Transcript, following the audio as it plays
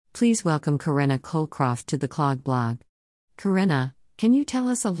Please welcome Karenna Colcroft to the Clog blog. Karenna, can you tell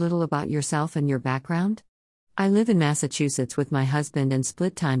us a little about yourself and your background? I live in Massachusetts with my husband and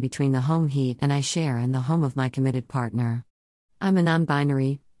split time between the home he and I share and the home of my committed partner. I'm a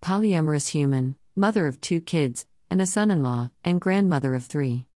non-binary, polyamorous human, mother of 2 kids, and a son-in-law, and grandmother of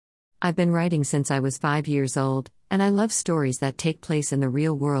 3. I've been writing since I was 5 years old, and I love stories that take place in the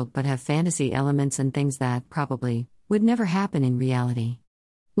real world but have fantasy elements and things that, probably, would never happen in reality.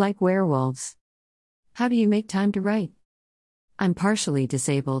 Like werewolves. How do you make time to write? I'm partially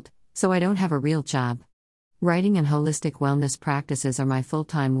disabled, so I don't have a real job. Writing and holistic wellness practices are my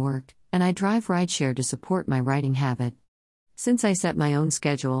full-time work, and I drive rideshare to support my writing habit. Since I set my own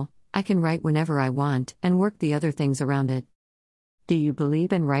schedule, I can write whenever I want and work the other things around it. Do you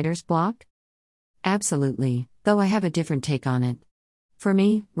believe in writer's block? Absolutely, though I have a different take on it. For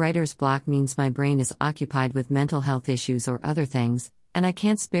me, writer's block means my brain is occupied with mental health issues or other things, and I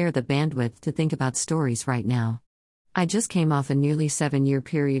can't spare the bandwidth to think about stories right now. I just came off a nearly 7-year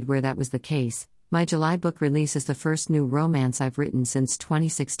period where that was the case. My July book release is the first new romance I've written since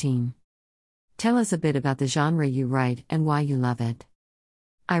 2016. Tell us a bit about the genre you write and why you love it.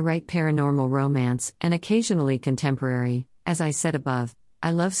 I write paranormal romance and occasionally contemporary. As I said above,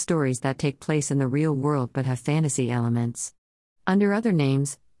 I love stories that take place in the real world but have fantasy elements. Under other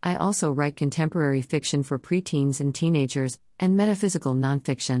names, I also write contemporary fiction for preteens and teenagers, and metaphysical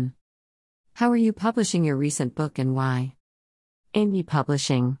nonfiction. How are you publishing your recent book and why? Indie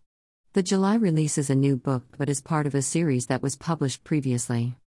publishing. The July release is a new book but is part of a series that was published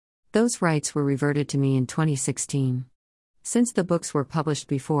previously. Those rights were reverted to me in 2016. Since the books were published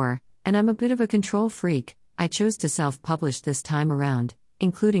before, and I'm a bit of a control freak, I chose to self-publish this time around,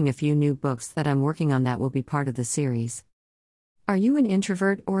 including a few new books that I'm working on that will be part of the series. Are you an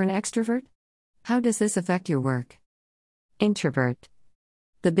introvert or an extrovert? How does this affect your work? Introvert.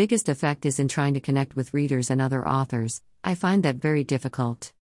 The biggest effect is in trying to connect with readers and other authors. I find that very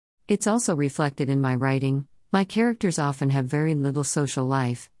difficult. It's also reflected in my writing. My characters often have very little social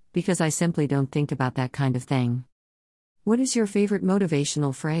life, because I simply don't think about that kind of thing. What is your favorite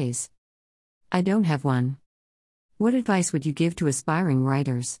motivational phrase? I don't have one. What advice would you give to aspiring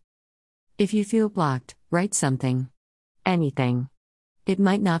writers? If you feel blocked, write something. Anything. It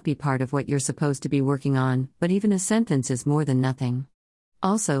might not be part of what you're supposed to be working on, but even a sentence is more than nothing.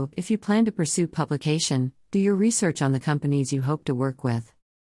 Also, if you plan to pursue publication, do your research on the companies you hope to work with.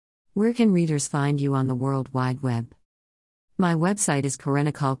 Where can readers find you on the World Wide Web? My website is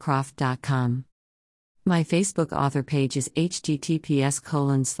KarennaColcroft.com. My Facebook author page is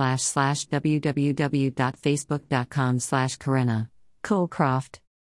https://www.facebook.com/Karenna Colcroft.